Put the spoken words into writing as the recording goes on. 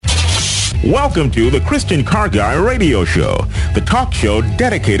Welcome to the Christian Car Guy Radio Show, the talk show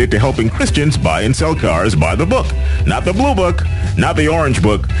dedicated to helping Christians buy and sell cars by the book. Not the blue book, not the orange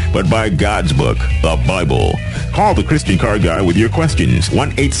book, but by God's book, the Bible. Call the Christian Car Guy with your questions,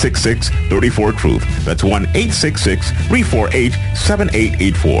 1-866-34-TRUTH. That's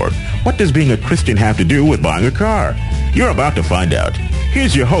 1-866-348-7884. What does being a Christian have to do with buying a car? You're about to find out.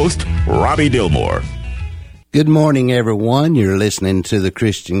 Here's your host, Robbie Dillmore. Good morning, everyone. You're listening to the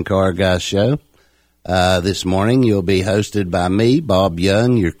Christian Car Guy Show. This morning, you'll be hosted by me, Bob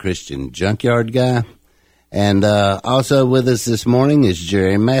Young, your Christian junkyard guy. And also with us this morning is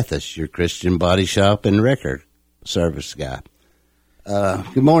Jerry Mathis, your Christian body shop and record service guy.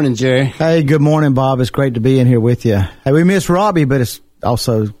 Good morning, Jerry. Hey, good morning, Bob. It's great to be in here with you. Hey, we miss Robbie, but it's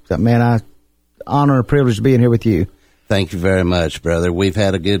also, man, I honor and privilege being here with you. Thank you very much, brother. We've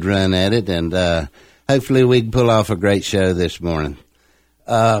had a good run at it, and hopefully we can pull off a great show this morning.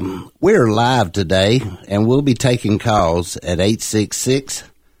 We're live today, and we'll be taking calls at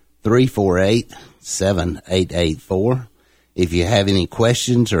 866-348-7884. If you have any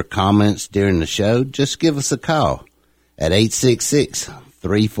questions or comments during the show, just give us a call at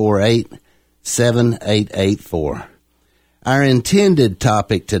 866-348-7884. Our intended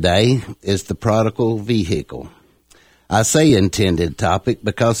topic today is the Prodigal Vehicle. I say intended topic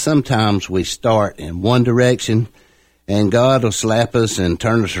because sometimes we start in one direction and God will slap us and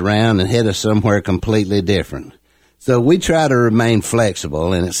turn us around and head us somewhere completely different. So we try to remain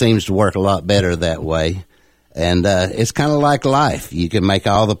flexible, and it seems to work a lot better that way. And it's kind of like life. You can make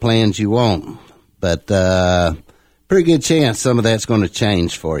all the plans you want, but pretty good chance some of that's going to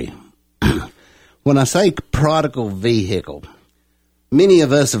change for you. When I say prodigal vehicle, many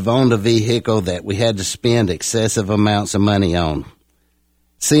of us have owned a vehicle that we had to spend excessive amounts of money on.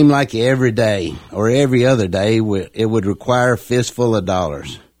 Seemed like every day or every other day it would require a fistful of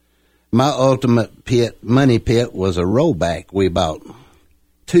dollars. My ultimate money pit was a rollback we bought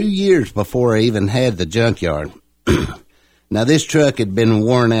 2 years before I even had the junkyard. Now, this truck had been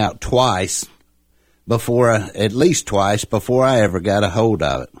worn out at least twice before I ever got a hold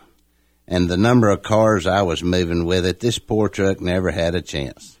of it. And the number of cars I was moving with it, this poor truck never had a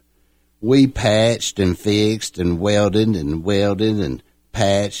chance. We patched and fixed and welded and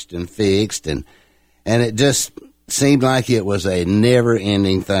patched and fixed, and it just seemed like it was a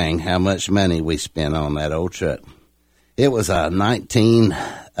never-ending thing how much money we spent on that old truck. It was a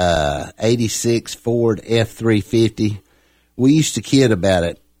 1986 Ford F-350. We used to kid about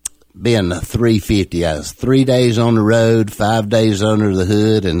it being a 350. I was 3 days on the road, 5 days under the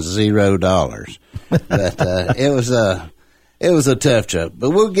hood, and $0. But it was a tough truck.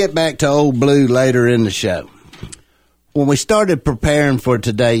 But we'll get back to Old Blue later in the show. When we started preparing for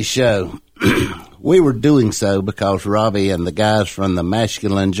today's show, we were doing so because Robbie and the guys from the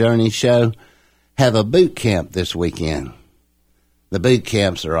Masculine Journey show have a boot camp this weekend. The boot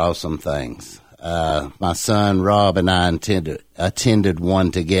camps are awesome things. My son Rob and I attended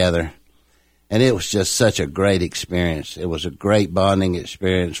one together, and it was just such a great experience. It was a great bonding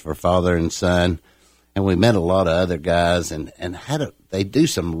experience for father and son, and we met a lot of other guys, and they do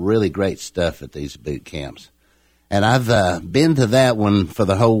some really great stuff at these boot camps. And I've been to that one for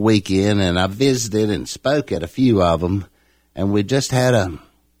the whole weekend, and I visited and spoke at a few of them, and we just had a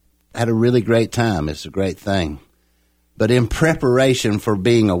really great time. It's a great thing. But in preparation for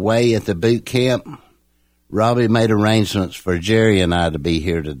being away at the boot camp, Robbie made arrangements for Jerry and I to be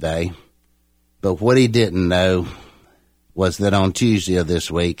here today. But what he didn't know was that on Tuesday of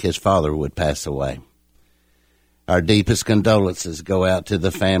this week, his father would pass away. Our deepest condolences go out to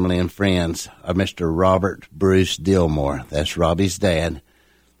the family and friends of Mr. Robert Bruce Dillmore. That's Robbie's dad.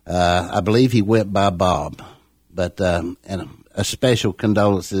 I believe he went by Bob. But and a special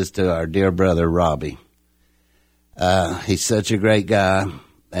condolences to our dear brother Robbie. He's such a great guy,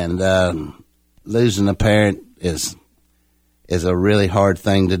 and losing a parent is a really hard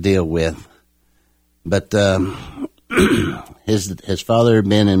thing to deal with. But his father had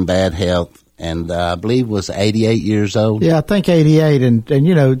been in bad health, and I believe was 88 years old. Yeah, I think 88, and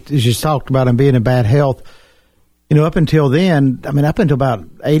you know, as you talked about him being in bad health, you know, up until then, I mean, up until about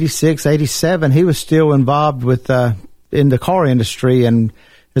 86, 87, he was still involved with in the car industry and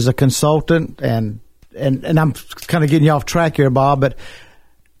as a consultant, and I'm kind of getting you off track here, Bob, but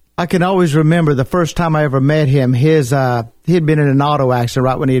I can always remember the first time I ever met him. He had been in an auto accident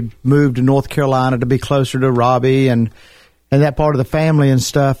right when he had moved to North Carolina to be closer to Robbie and that part of the family and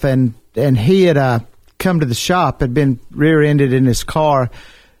stuff. And he had come to the shop, had been rear-ended in his car.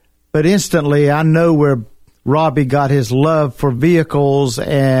 But instantly, I know where Robbie got his love for vehicles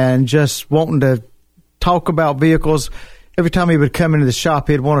and just wanting to talk about vehicles. every time he would come into the shop,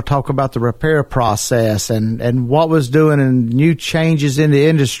 he'd want to talk about the repair process and what was doing and new changes in the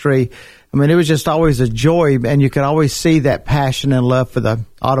industry. I mean, it was just always a joy, and you could always see that passion and love for the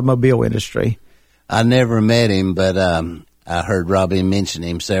automobile industry. I never met him, but I heard Robbie mention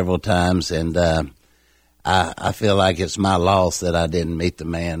him several times, and I feel like it's my loss that I didn't meet the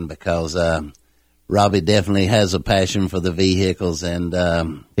man, because Robbie definitely has a passion for the vehicles, and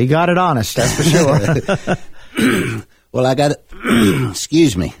he got it honest, that's for sure. Well, I got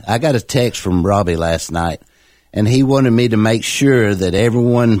excuse me, I got a text from Robbie last night, and he wanted me to make sure to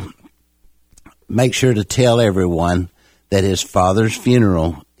tell everyone that his father's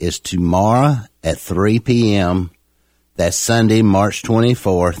funeral is tomorrow at 3 p.m. That's Sunday, March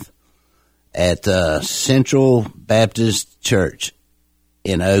 24th, at Central Baptist Church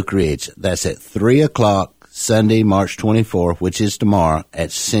in Oak Ridge. That's at 3 o'clock, Sunday, March 24th, which is tomorrow,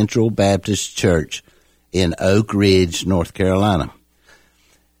 at Central Baptist Church in Oak Ridge, North Carolina.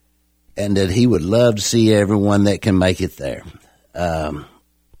 And that he would love to see everyone that can make it there.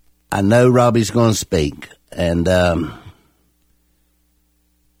 I know Robbie's going to speak, and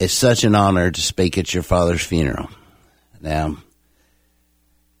it's such an honor to speak at your father's funeral. Now,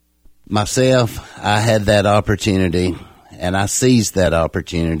 myself, I had that opportunity, and I seized that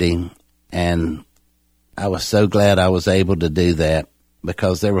opportunity, and I was so glad I was able to do that,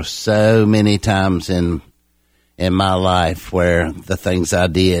 because there were so many times in my life where the things I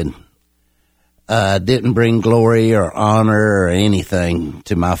did didn't bring glory or honor or anything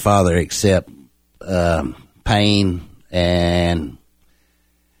to my father except pain, and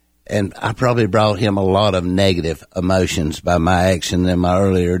I probably brought him a lot of negative emotions by my action in my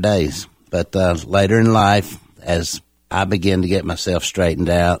earlier days. But later in life, as I began to get myself straightened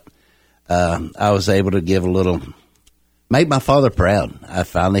out, I was able to make my father proud. I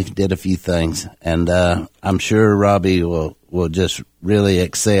finally did a few things, and I'm sure Robbie will just really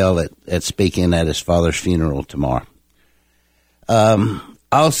excel at speaking at his father's funeral tomorrow. I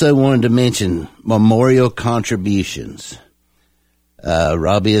also wanted to mention memorial contributions.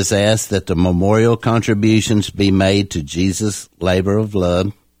 Robbie has asked that the memorial contributions be made to Jesus' labor of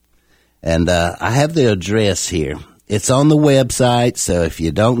love, and I have the address here. It's on the website, so if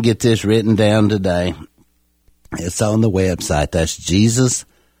you don't get this written down today, it's on the website. That's Jesus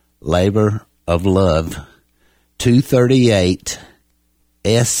Labor of Love, 238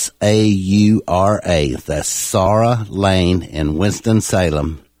 SAURA. That's Sarah Lane in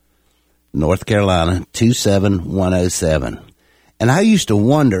Winston-Salem, North Carolina, 27107. And I used to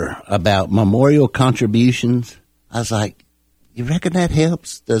wonder about memorial contributions. I was like, you reckon that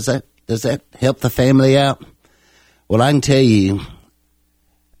helps? Does that help the family out? Well, I can tell you,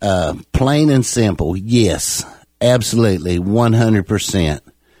 plain and simple, yes, absolutely, 100%.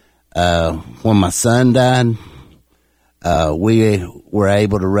 When my son died, we were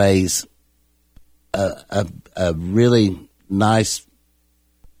able to raise a really nice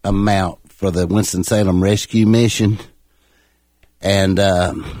amount for the Winston-Salem Rescue Mission. And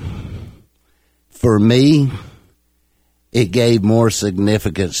for me, it gave more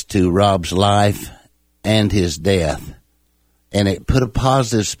significance to Rob's life and his death. And it put a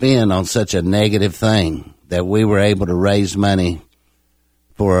positive spin on such a negative thing, that we were able to raise money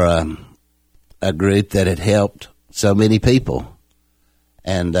for a group that had helped so many people.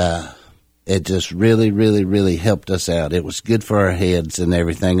 And it just really, really, really helped us out. It was good for our heads and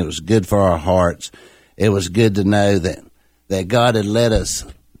everything. It was good for our hearts. It was good to know that God had led us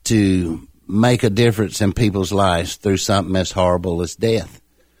to make a difference in people's lives through something as horrible as death.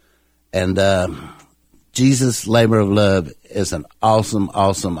 And Jesus' Labor of Love is an awesome,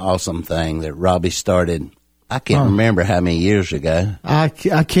 awesome, awesome thing that Robbie started. I can't remember how many years ago. I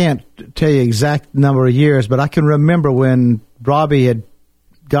can't tell you exact number of years, but I can remember when God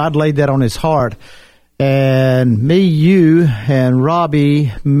laid that on his heart. And me, you, and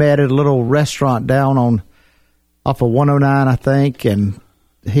Robbie met at a little restaurant down off of 109, I think, and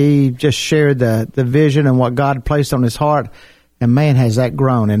he just shared the vision and what God placed on his heart. And man, has that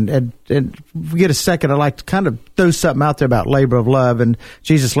grown. And if we get a second, I'd like to kind of throw something out there about labor of love and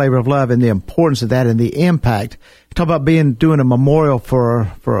Jesus' labor of love and the importance of that and the impact. Talk about doing a memorial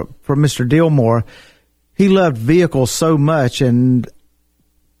for Mr. Dillmore. He loved vehicles so much, and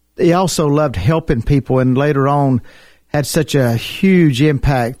he also loved helping people, and later on had such a huge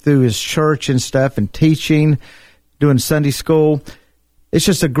impact through his church and stuff and teaching, doing Sunday school. It's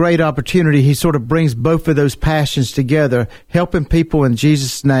just a great opportunity. He sort of brings both of those passions together, helping people in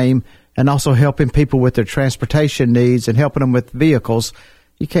Jesus' name and also helping people with their transportation needs and helping them with vehicles.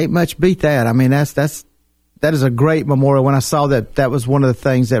 You can't much beat that. I mean, that is a great memorial. When I saw that was one of the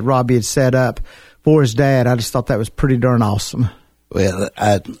things that Robbie had set up for his dad. I just thought that was pretty darn awesome. Well,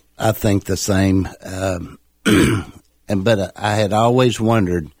 I think the same. But I had always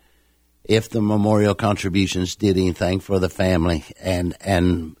wondered if the memorial contributions did anything for the family, and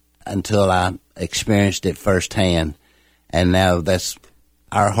until I experienced it firsthand, and now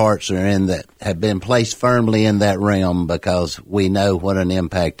our hearts are have been placed firmly in that realm because we know what an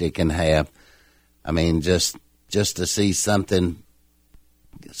impact it can have. I mean, just to see something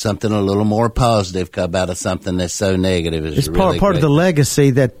a little more positive come out of something that's so negative is really part of the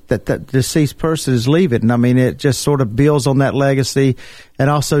legacy that deceased person is leaving. And I mean, it just sort of builds on that legacy and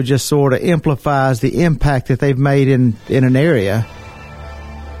also just sort of amplifies the impact that they've made in an area.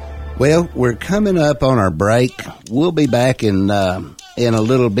 Well, we're coming up on our break. We'll be back in a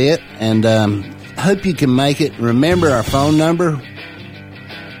little bit, and hope you can make it. Remember our phone number?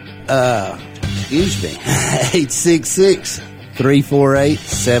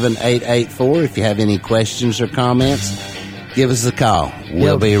 866-348-7884. If you have any questions or comments, give us a call.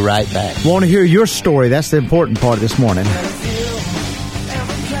 We'll be right back. Want to hear your story. That's the important part this morning.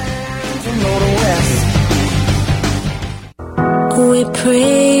 We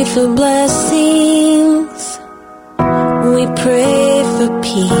pray for blessings. We pray for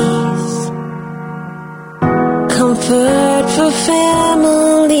peace. Comfort for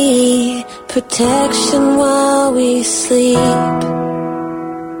family. Protection while we sleep.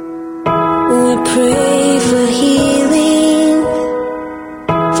 We pray for healing,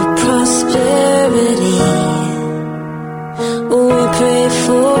 for prosperity. We pray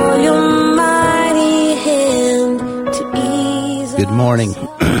for your mighty hand to ease. Good morning.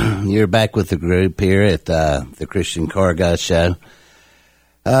 You're back with the group here at the Christian Car Guy Show.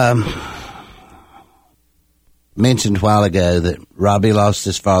 Mentioned a while ago that Robbie lost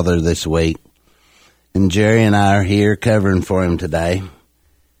his father this week, and Jerry and I are here covering for him today,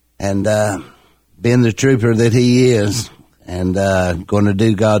 and being the trooper that he is, and going to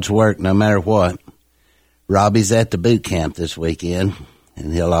do God's work no matter what. Robbie's at the boot camp this weekend,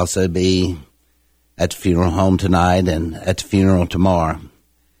 and he'll also be at the funeral home tonight and at the funeral tomorrow.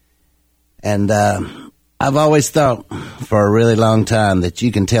 And I've always thought for a really long time that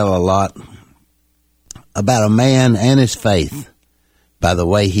you can tell a lot about a man and his faith by the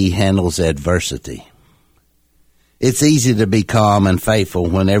way he handles adversity. It's easy to be calm and faithful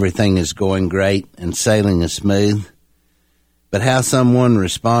when everything is going great and sailing is smooth, but how someone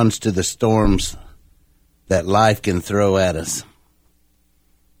responds to the storms that life can throw at us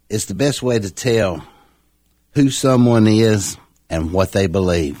is the best way to tell who someone is and what they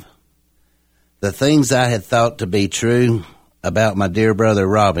believe. The things I had thought to be true about my dear brother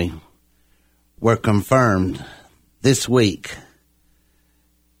Robbie were confirmed this week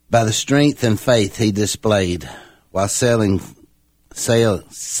by the strength and faith he displayed while sailing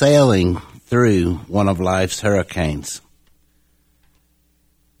through one of life's hurricanes.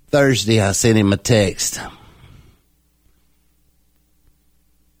 Thursday, I sent him a text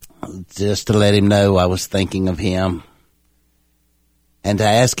just to let him know I was thinking of him and to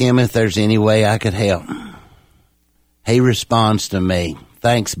ask him if there's any way I could help. He responds to me,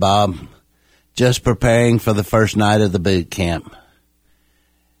 "Thanks, Bob. Just preparing for the first night of the boot camp.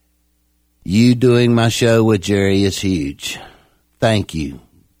 You doing my show with Jerry is huge. Thank you.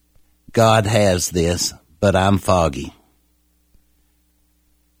 God has this, but I'm foggy."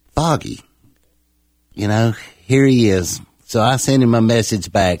 Foggy. You know, here he is. So I sent him a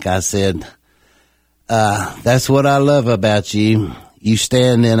message back. I said, that's what I love about you. You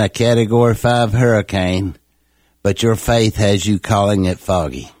stand in a Category 5 hurricane, but your faith has you calling it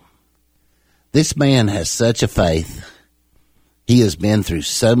foggy. This man has such a faith. He has been through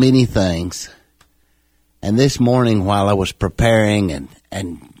so many things. And this morning while I was preparing,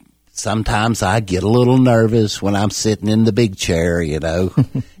 and sometimes I get a little nervous when I'm sitting in the big chair, you know.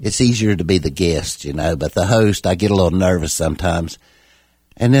 It's easier to be the guest, you know, but the host, I get a little nervous sometimes.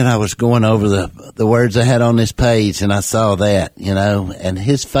 And then I was going over the words I had on this page, and I saw that, you know, and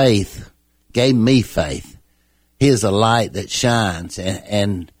his faith gave me faith. He is a light that shines,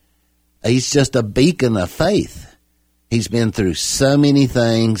 and he's just a beacon of faith. He's been through so many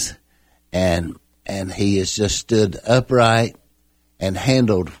things, and he has just stood upright and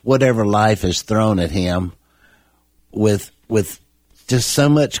handled whatever life has thrown at him with just so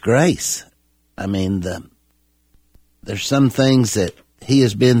much grace. I mean, there's some things that he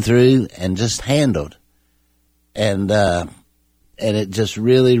has been through and just handled, and it just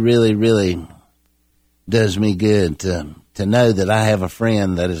really, really, really does me good to know that I have a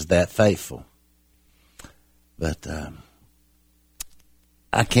friend that is that faithful. But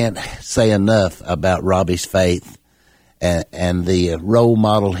I can't say enough about Robbie's faith and the role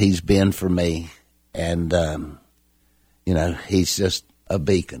model he's been for me And, he's just a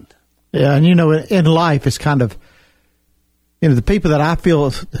beacon. Yeah, and in life, it's kind of, the people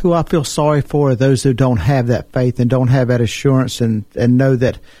who I feel sorry for are those who don't have that faith and don't have that assurance and know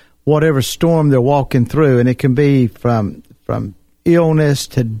that whatever storm they're walking through, and it can be from illness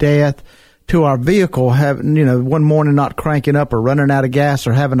to death to our vehicle having, one morning not cranking up or running out of gas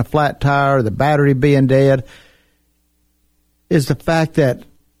or having a flat tire or the battery being dead, is the fact that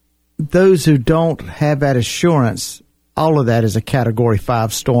those who don't have that assurance, all of that is a Category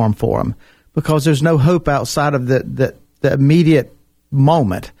 5 storm for them, because there's no hope outside of the immediate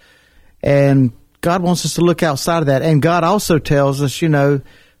moment. And God wants us to look outside of that. And God also tells us,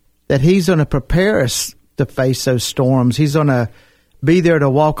 that he's going to prepare us to face those storms. He's going to be there to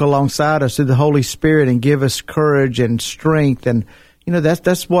walk alongside us through the Holy Spirit and give us courage and strength. And,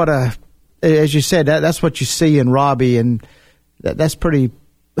 that's what, as you said, that's what you see in Robbie. And that's pretty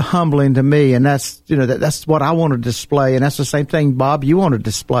humbling to me. And that's what I want to display. And that's the same thing, Bob, you want to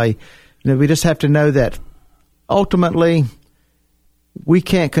display. We just have to know that ultimately we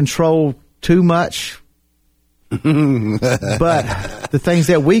can't control too much. But the things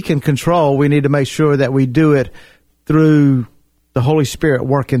that we can control, we need to make sure that we do it through the Holy Spirit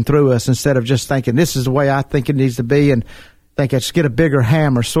working through us, instead of just thinking this is the way I think it needs to be and think just get a bigger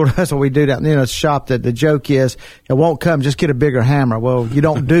hammer. Sort of that's what we do down the shop. That the joke is it won't come, just get a bigger hammer. Well, you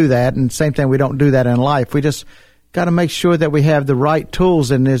don't do that, and same thing, we don't do that in life. We just got to make sure that we have the right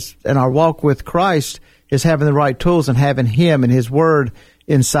tools, and our walk with Christ is having the right tools and having Him and His Word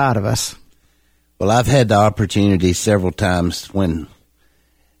inside of us. Well, I've had the opportunity several times when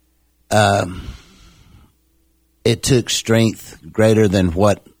it took strength greater than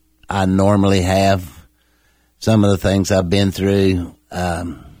what I normally have. Some of the things I've been through,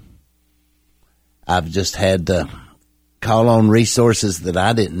 I've just had to call on resources that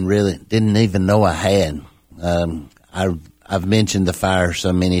I didn't even know I had. I've mentioned the fire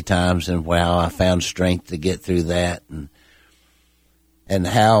so many times and how I found strength to get through that, and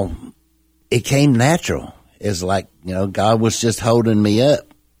how it came natural. It's like, God was just holding me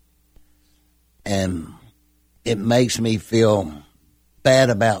up. And it makes me feel bad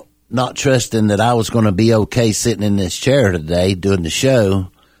about not trusting that I was going to be okay sitting in this chair today doing the show,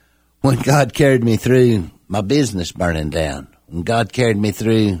 when God carried me through my business burning down, when God carried me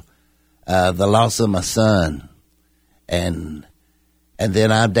through the loss of my son. And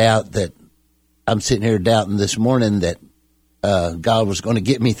then I doubt that I'm sitting here doubting this morning that God was going to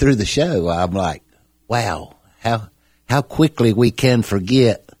get me through the show. I'm like, wow, how quickly we can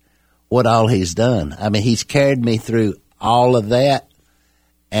forget what all He's done. I mean, He's carried me through all of that,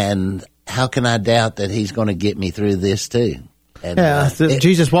 and how can I doubt that He's going to get me through this too? And,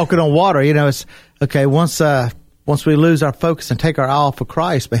 Jesus walking on water. It's okay. Once we lose our focus and take our eye off of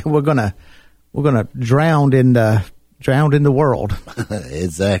Christ, man, we're gonna drown in the world.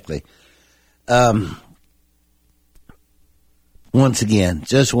 Exactly. Once again,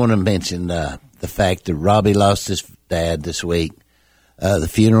 just want to mention the fact that Robbie lost his dad this week. The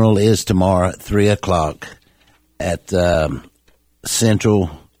funeral is tomorrow at 3:00 at Central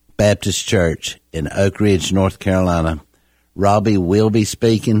Baptist Church in Oak Ridge, North Carolina. Robbie will be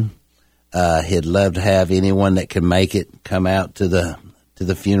speaking. He'd love to have anyone that can make it come out to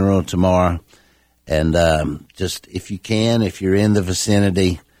the funeral tomorrow. And just if you can, if you're in the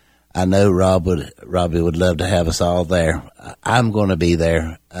vicinity, I know Robbie would love to have us all there. I'm going to be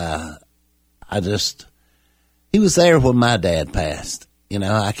there. He was there when my dad passed.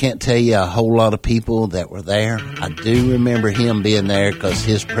 I can't tell you a whole lot of people that were there. I do remember him being there because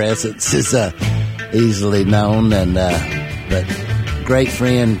his presence is easily known. But great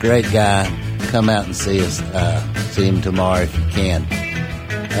friend, great guy. Come out and see us. See him tomorrow if you can.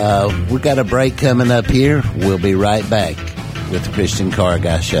 We got a break coming up here. We'll be right back with the Christian Car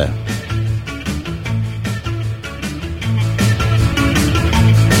Guy Show.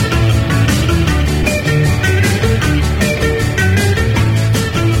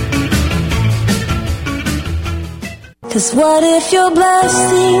 Cause what if your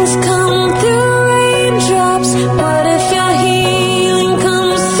blessings come through raindrops? What if your healing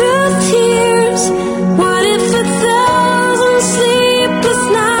comes through tears? What if 1,000 sleepless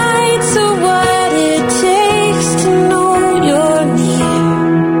nights are what it takes to know you're near?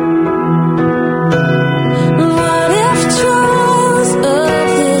 What if trials of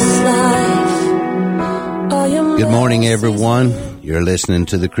this life are your Good morning, everyone. You're listening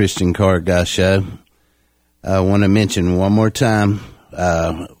to the Christian Car Guy Show. I want to mention one more time,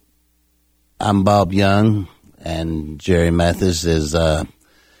 I'm Bob Young, and Jerry Mathis is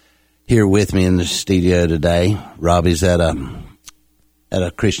here with me in the studio today. Robbie's at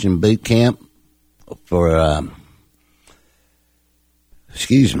a Christian boot camp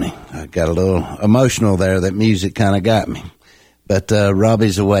excuse me, I got a little emotional there. That music kind of got me. But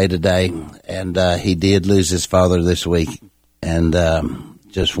Robbie's away today, and he did lose his father this week. And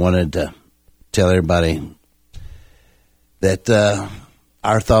just wanted to tell everybody that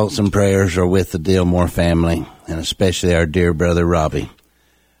our thoughts and prayers are with the Dillmore family, and especially our dear brother Robbie.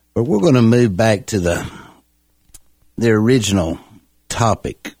 But we're going to move back to the original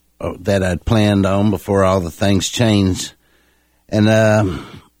topic that I'd planned on before all the things changed. And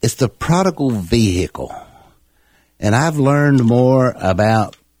it's the Prodigal Vehicle. And I've learned more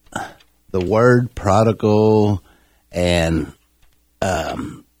about the word prodigal and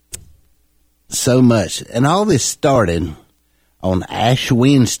so much. And all this started on Ash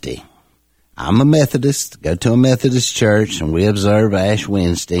Wednesday. I'm a Methodist, go to a Methodist church, and we observe Ash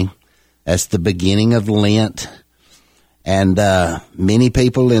Wednesday. That's the beginning of Lent. And many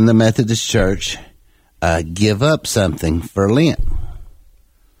people in the Methodist church give up something for Lent.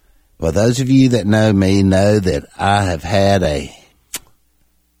 Well, those of you that know me know that I have had a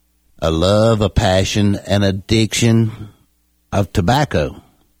love, a passion, an addiction of tobacco.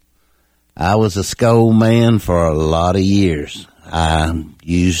 I was a skull man for a lot of years. I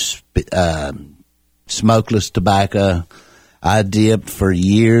used smokeless tobacco. I dipped for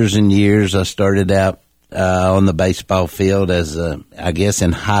years and years. I started out on the baseball field as I guess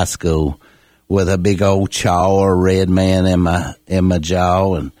in high school with a big old chaw or red man in my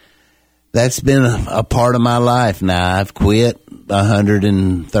jaw, and that's been a part of my life now. I've quit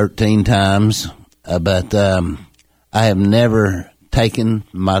 113 times, but I have never taken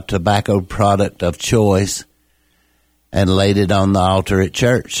my tobacco product of choice and laid it on the altar at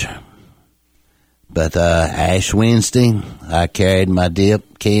church. But Ash Wednesday, I carried my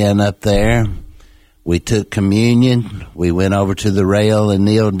dip can up there. We took communion. We went over to the rail and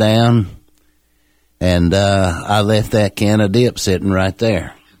kneeled down. And I left that can of dip sitting right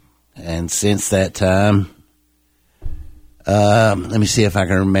there. And since that time, let me see if I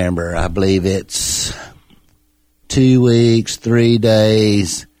can remember. I believe it's 2 weeks, 3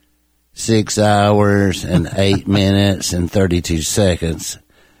 days, 6 hours, and 8 minutes and 32 seconds.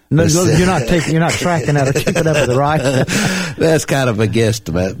 No, you're not tracking that or keeping up with it, right? That's kind of a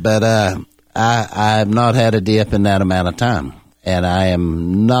guesstimate, but I have not had a dip in that amount of time, and I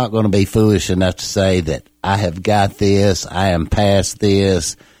am not going to be foolish enough to say that I have got this, I am past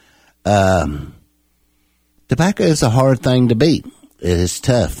this. Tobacco is a hard thing to beat. It is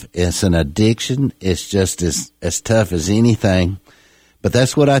tough. It's an addiction. It's just as tough as anything. But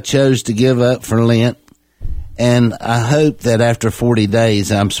that's what I chose to give up for Lent. And I hope that after 40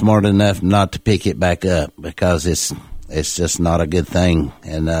 days, I'm smart enough not to pick it back up, because it's just not a good thing.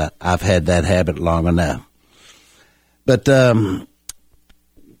 And I've had that habit long enough. But as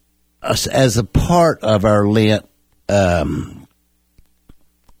a part of our Lent,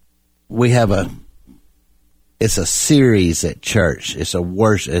 we have it's a series at church.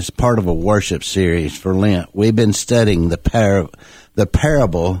 It's part of a worship series for Lent. We've been studying the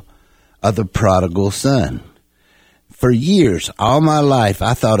parable of the prodigal son. For years, all my life,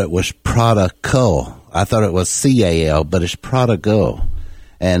 I thought it was prodigal. I thought it was C-A-L, but it's prodigal.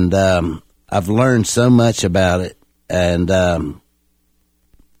 And I've learned so much about it. And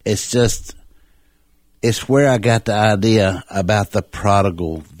it's where I got the idea about the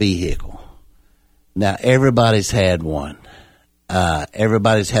prodigal vehicle. Now, everybody's had one.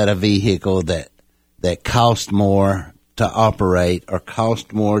 Everybody's had a vehicle that cost more to operate or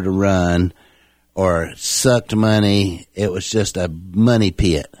cost more to run or sucked money. It was just a money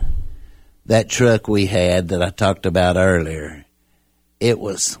pit. That truck we had that I talked about earlier, it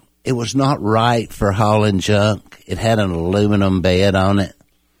was not right for hauling junk. It had an aluminum bed on it.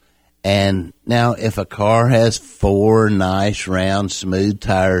 And now if a car has 4 nice, round, smooth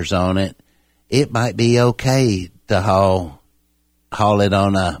tires on it, it might be okay to haul it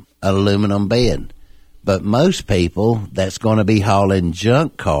on a aluminum bed. But most people that's going to be hauling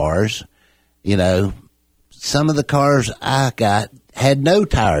junk cars, some of the cars I got had no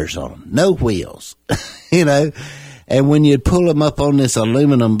tires on them, no wheels, and when you'd pull them up on this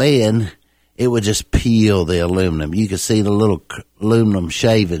aluminum bed, it would just peel the aluminum. You could see the little aluminum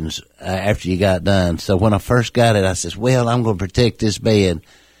shavings after you got done. So when I first got it, I says, well, I'm going to protect this bed.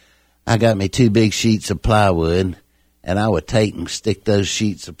 I got me 2 big sheets of plywood, and I would take and stick those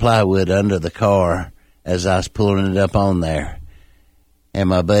sheets of plywood under the car as I was pulling it up on there. And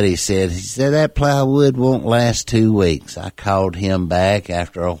my buddy said, that plywood won't last 2 weeks. I called him back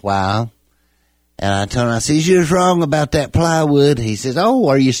after a while, and I told him, I said, you was wrong about that plywood. He says, oh,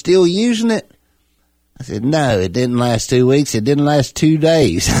 are you still using it? I said, no, it didn't last 2 weeks. It didn't last 2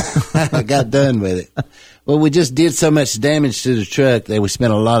 days. I got done with it. Well, we just did so much damage to the truck that we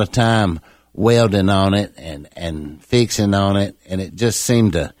spent a lot of time welding on it and fixing on it, and it just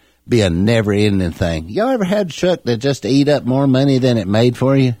seemed to be a never-ending thing. Y'all ever had a truck that just eat up more money than it made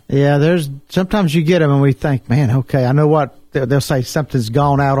for you? Yeah, sometimes you get them and we think, man, okay, I know what they'll say. Something's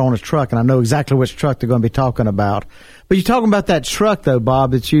gone out on a truck, and I know exactly which truck they're going to be talking about. But you're talking about that truck, though,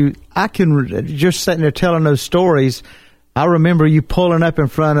 Bob, I can just sitting there telling those stories. I remember you pulling up in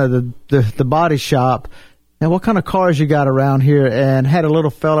front of the body shop. Now, what kind of cars you got around here? And had a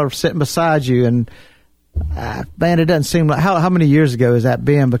little fella sitting beside you. And, man, it doesn't seem like, how many years ago has that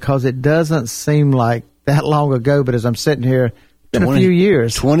been? Because it doesn't seem like that long ago. But as I'm sitting here, it's been a few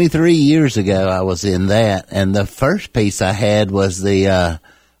years. 23 years ago, I was in that. And the first piece I had was the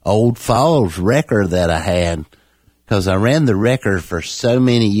Old Falls wrecker that I had. Because I ran the wrecker for so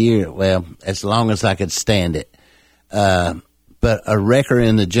many years. Well, as long as I could stand it. But a wrecker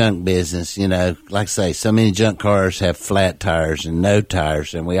in the junk business, you know, like I say, so many junk cars have flat tires and no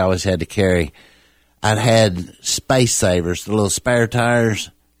tires, and we always had to carry. I'd had space savers, the little spare tires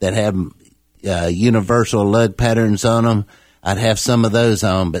that have universal lug patterns on them. I'd have some of those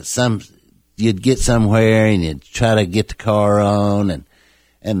on, but you'd get somewhere and you'd try to get the car on,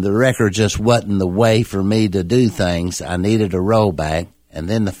 and the wrecker just wasn't the way for me to do things. I needed a rollback. And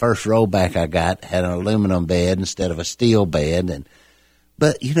then the first rollback I got had an aluminum bed instead of a steel bed.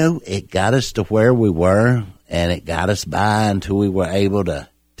 But, you know, it got us to where we were, and it got us by until we were able to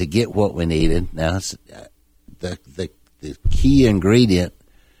get what we needed. Now, the key ingredient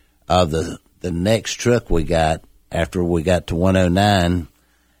of the next truck we got after we got to 109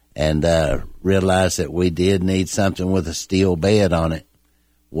 and realized that we did need something with a steel bed on it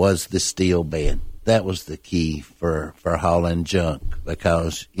was the steel bed. That was the key for hauling junk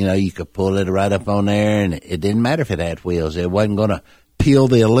because, you know, you could pull it right up on there and it didn't matter if it had wheels. It wasn't going to peel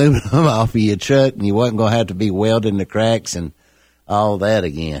the aluminum off of your truck and you wasn't going to have to be welding the cracks and all that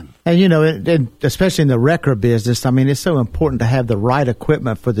again. And, you know, especially in the wrecker business, I mean, it's so important to have the right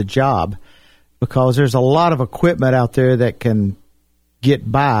equipment for the job because there's a lot of equipment out there that can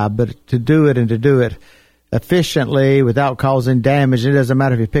get by, but to do it efficiently without causing damage. It doesn't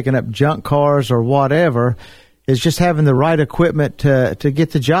matter if you're picking up junk cars or whatever. It's just having the right equipment to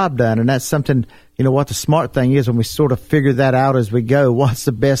get the job done. And that's something, you know, what the smart thing is when we sort of figure that out as we go. What's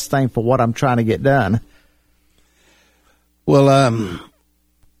the best thing for what I'm trying to get done? Well,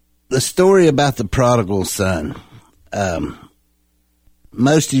 the story about the prodigal son,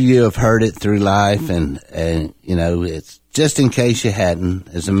 most of you have heard it through life and, you know, it's just in case you hadn't,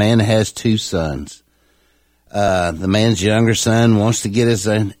 as a man that has two sons. The man's younger son wants to get his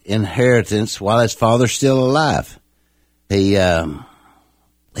inheritance while his father's still alive. He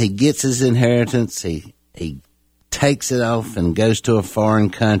gets his inheritance. He takes it off and goes to a foreign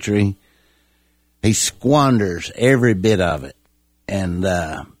country. He squanders every bit of it and,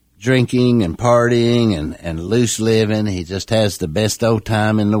 drinking and partying and loose living. He just has the best old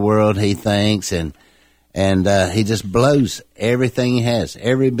time in the world, he thinks, and he just blows everything he has,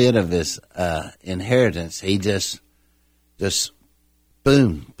 every bit of his inheritance. He just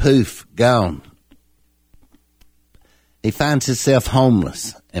boom, poof, gone. He finds himself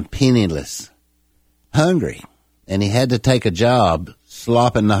homeless and penniless, hungry, and he had to take a job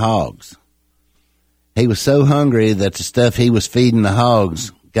slopping the hogs. He was so hungry that the stuff he was feeding the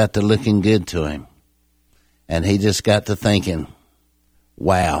hogs got to looking good to him. And he just got to thinking,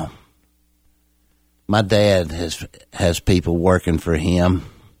 wow. My dad has people working for him,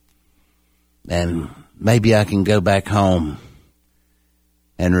 and maybe I can go back home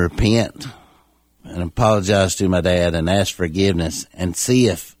and repent and apologize to my dad and ask forgiveness and see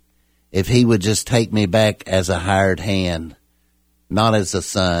if he would just take me back as a hired hand, not as a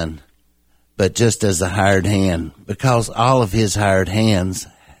son, but just as a hired hand, because all of his hired hands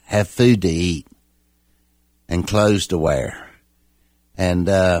have food to eat and clothes to wear. And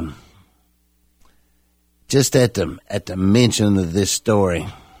just at the mention of this story,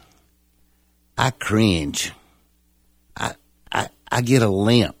 I cringe. I get a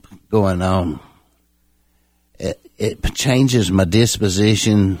limp going on. It changes my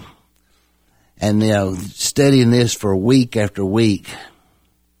disposition, and, you know, studying this for week after week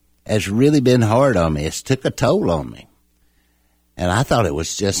has really been hard on me. It's took a toll on me, and I thought it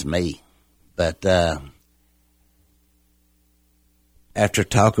was just me, but after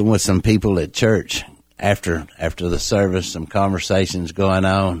talking with some people at church. After the service, some conversations going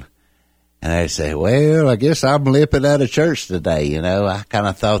on, and I say, well, I guess I'm limping out of church today. You know, I kind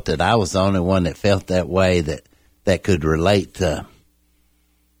of thought that I was the only one that felt that way, that could relate to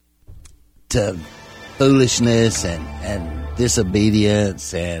foolishness and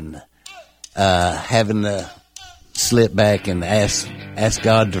disobedience and having to slip back and ask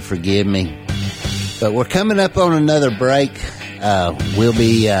God to forgive me. But we're coming up on another break. We'll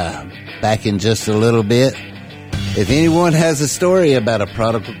be back in just a little bit. If anyone has a story about a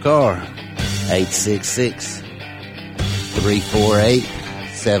prodigal car,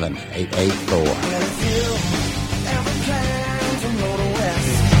 866-348-7884.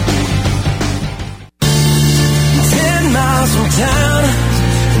 10 miles from town,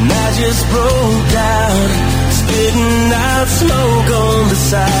 and I just broke down, spitting out smoke on the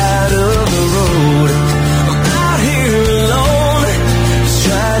side of the road. I'm out here alone, just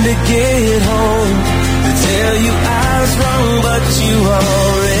trying to get home. They tell you I was wrong, but you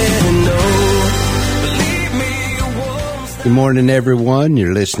already know. Believe me, you won't. Good morning, everyone.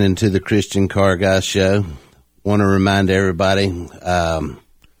 You're listening to the Christian Car Guy Show. Want to remind everybody,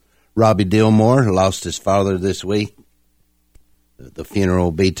 Robbie Dillmore lost his father this week. The funeral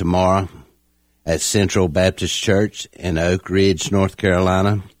will be tomorrow at Central Baptist Church in Oak Ridge, North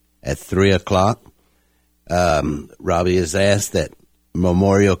Carolina at 3 o'clock. Robbie has asked that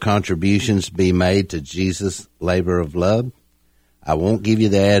memorial contributions be made to Jesus' labor of love. I won't give you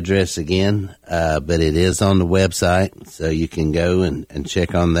the address again, but it is on the website, so you can go and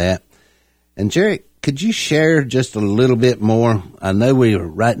check on that. And Jerry, could you share just a little bit more? I know we were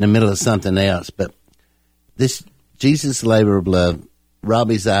right in the middle of something else, but this Jesus' labor of love,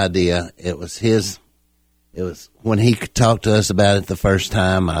 Robbie's idea, it was when he talked to us about it the first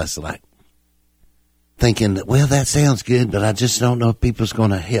time, I was like thinking, well, that sounds good, but I just don't know if people's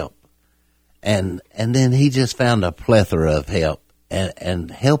going to help. And then he just found a plethora of help and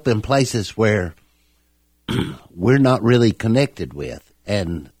help in places where we're not really connected with.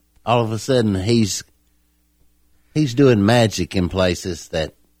 And all of a sudden he's doing magic in places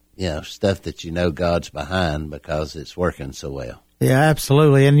that, stuff that God's behind because it's working so well. Yeah,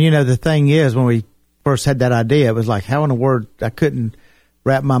 absolutely. And, the thing is, when we first had that idea, it was like, how in the world, I couldn't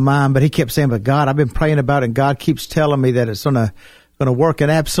wrap my mind. But he kept saying, but God, I've been praying about it, and God keeps telling me that it's going to work, and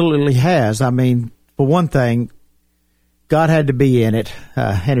absolutely has. I mean, for one thing, God had to be in it,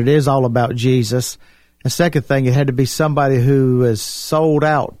 and it is all about Jesus. The second thing, it had to be somebody who was sold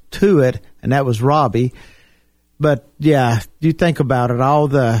out to it, and that was Robbie. But yeah, you think about it, all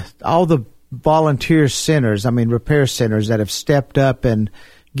the volunteer centers, repair centers that have stepped up and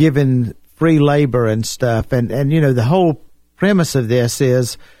given free labor and stuff. And the whole premise of this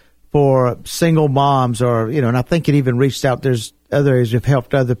is for single moms and I think it even reached out. There's other areas have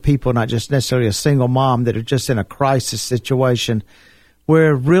helped other people, not just necessarily a single mom that are just in a crisis situation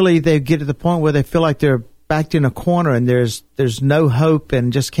where really they get to the point where they feel like they're backed in a corner and there's no hope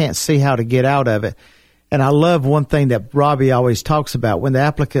and just can't see how to get out of it. And I love one thing that Robbie always talks about when the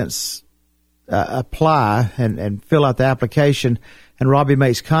applicants apply and fill out the application and Robbie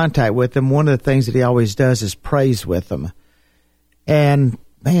makes contact with them. One of the things that he always does is prays with them. And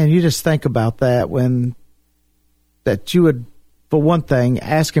man, you just think about that that you would, for one thing,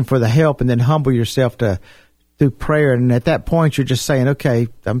 asking for the help and then humble yourself through prayer. And at that point, you're just saying, okay,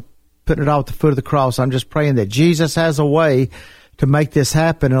 I'm putting it all at the foot of the cross. I'm just praying that Jesus has a way to make this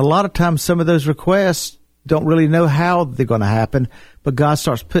happen. And a lot of times some of those requests don't really know how they're going to happen, but God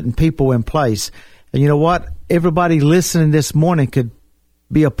starts putting people in place. And you know what? Everybody listening this morning could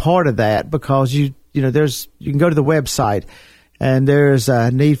be a part of that because you can go to the website and there's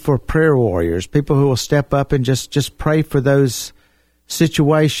a need for prayer warriors, people who will step up and just pray for those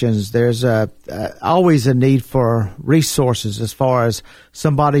situations. There's always a need for resources as far as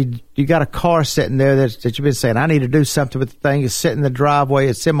somebody, you got a car sitting there that you've been saying, I need to do something with the thing. It's sitting in the driveway.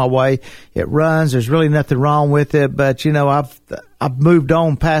 It's in my way. It runs. There's really nothing wrong with it. But, I've moved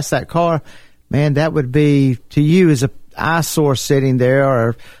on past that car. Man, that would be to you as a eyesore sitting there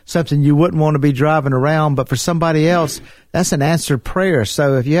or something you wouldn't want to be driving around. But for somebody else, that's an answered prayer.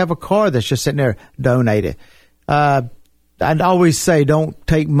 So if you have a car that's just sitting there, donate it. I'd always say don't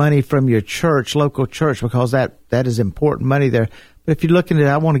take money from your church, local church, because that is important money there. But if you're looking at it,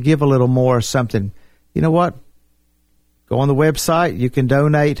 I want to give a little more or something, you know what? Go on the website. You can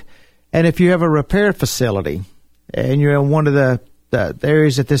donate. And if you have a repair facility and you're in one of the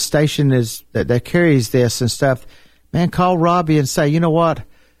areas that this station is that carries this and stuff, man, call Robbie and say, you know what?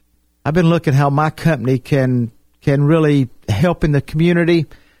 I've been looking how my company can really help in the community.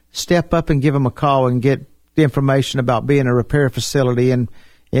 Step up and give them a call and get the information about being a repair facility in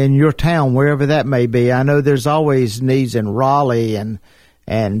your town, wherever that may be. I know there's always needs in Raleigh and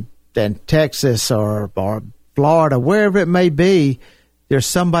Texas or Florida, wherever it may be. There's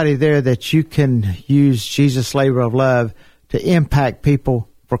somebody there that you can use Jesus' labor of love to impact people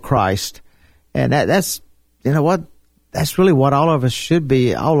for Christ. And that's, you know what, that's really what all of us should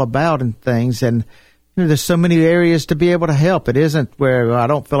be all about in things. And, you know, there's so many areas to be able to help. It isn't where I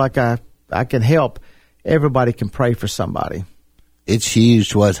don't feel like I can help. Everybody can pray for somebody. It's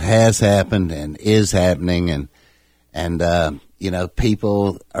huge what has happened and is happening, and you know,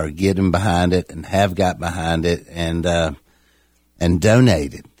 people are getting behind it and have got behind it and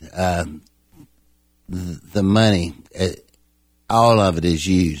donated. The money, all of it is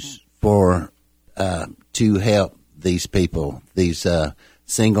used for to help these people, these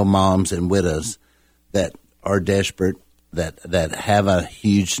single moms and widows that are desperate, that have a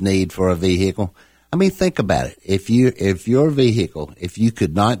huge need for a vehicle. I mean, think about it. If your vehicle, if you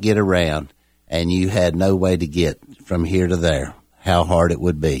could not get around and you had no way to get from here to there, how hard it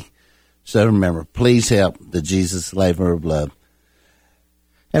would be. So remember, please help the Jesus Labor of Love.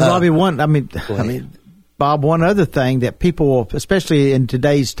 And Bobby, Bob, one other thing that people, especially in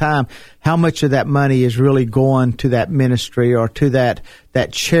today's time, how much of that money is really going to that ministry or to that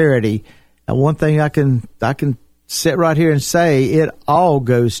charity? And one thing I can sit right here and say, it all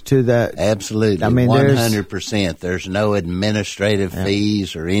goes to that. Absolutely. I mean, 100%. There's no administrative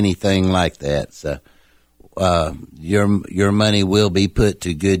fees or anything like that. So your money will be put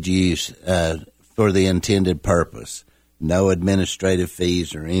to good use for the intended purpose. No administrative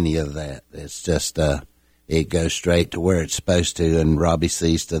fees or any of that. It's just it goes straight to where it's supposed to, and Robbie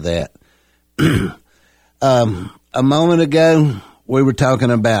sees to that. A moment ago, we were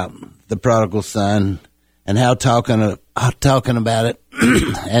talking about the prodigal son and how talking about it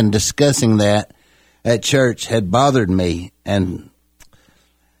and discussing that at church had bothered me. And,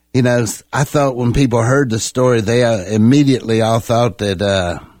 you know, I thought when people heard the story, they immediately all thought that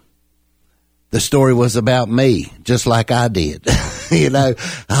the story was about me, just like I did. You know,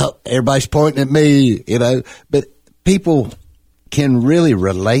 everybody's pointing at me, you know. But people can really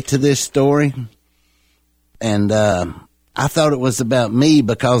relate to this story. And I thought it was about me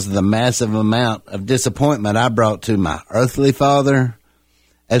because of the massive amount of disappointment I brought to my earthly father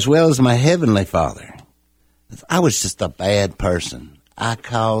as well as my heavenly father. I was just a bad person. I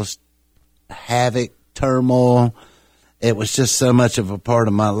caused havoc, turmoil. It was just so much of a part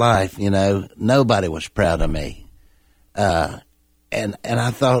of my life, you know. Nobody was proud of me. And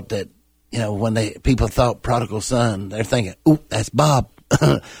I thought that, you know, when people thought prodigal son, they're thinking, ooh, that's Bob.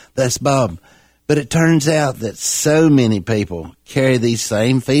 That's Bob. But it turns out that so many people carry these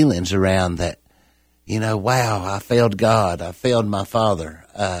same feelings around that, you know, wow, I failed God. I failed my father.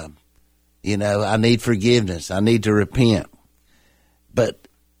 You know, I need forgiveness. I need to repent. But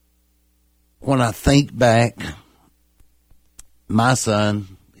when I think back, my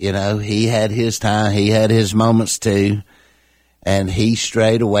son, you know, he had his time. He had his moments too. And he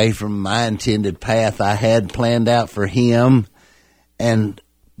strayed away from my intended path I had planned out for him.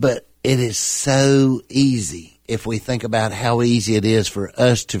 But it is so easy if we think about how easy it is for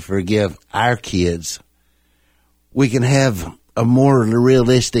us to forgive our kids. We can have a more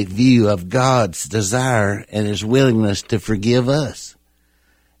realistic view of God's desire and his willingness to forgive us.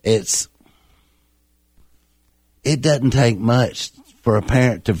 It doesn't take much for a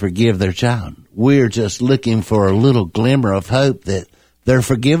parent to forgive their child. We're just looking for a little glimmer of hope that they're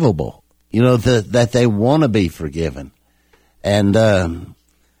forgivable, you know, that they want to be forgiven. And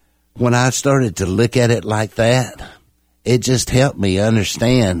when I started to look at it like that, it just helped me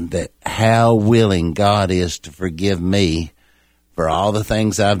understand that how willing God is to forgive me for all the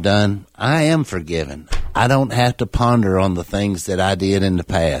things I've done. I am forgiven. I don't have to ponder on the things that I did in the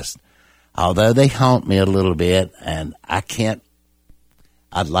past, although they haunt me a little bit, and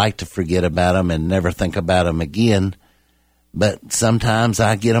I'd like to forget about them and never think about them again. But sometimes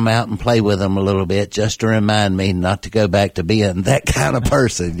I get them out and play with them a little bit just to remind me not to go back to being that kind of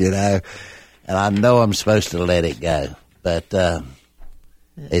person, you know. And I know I'm supposed to let it go, but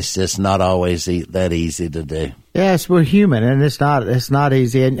it's just not always that easy to do. Yes, we're human, and it's not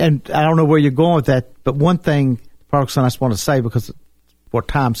easy. And I don't know where you're going with that, but one thing, prodigal son, I just want to say, because before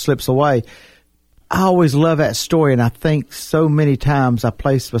time slips away, I always love that story, and I think so many times I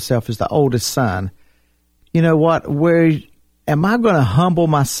place myself as the oldest son. You know what? Where am I going to humble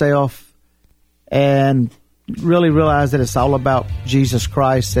myself and really realize that it's all about Jesus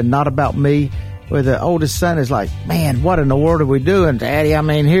Christ and not about me? Where the oldest son is like, man, what in the world are we doing, Daddy? I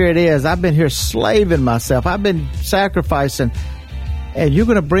mean, here it is. I've been here slaving myself. I've been sacrificing. And you're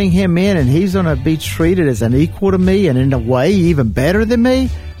going to bring him in, and he's going to be treated as an equal to me and in a way even better than me?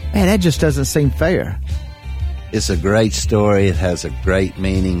 Man, that just doesn't seem fair. It's a great story. It has a great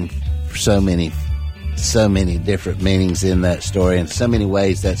meaning for so many different meanings in that story, and so many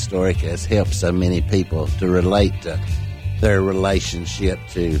ways that story has helped so many people to relate to their relationship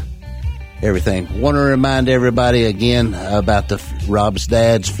to everything. Want to remind everybody again about Rob's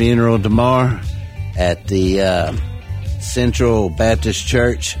dad's funeral tomorrow at the Central Baptist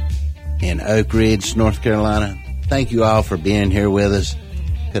Church in Oak Ridge, North Carolina. Thank you all for being here with us.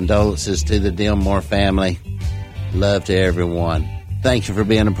 Condolences to the Dillmore family. Love to everyone. Thank you for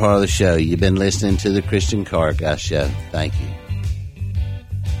being a part of the show. You've been listening to the Christian Car Guy Show. Thank you.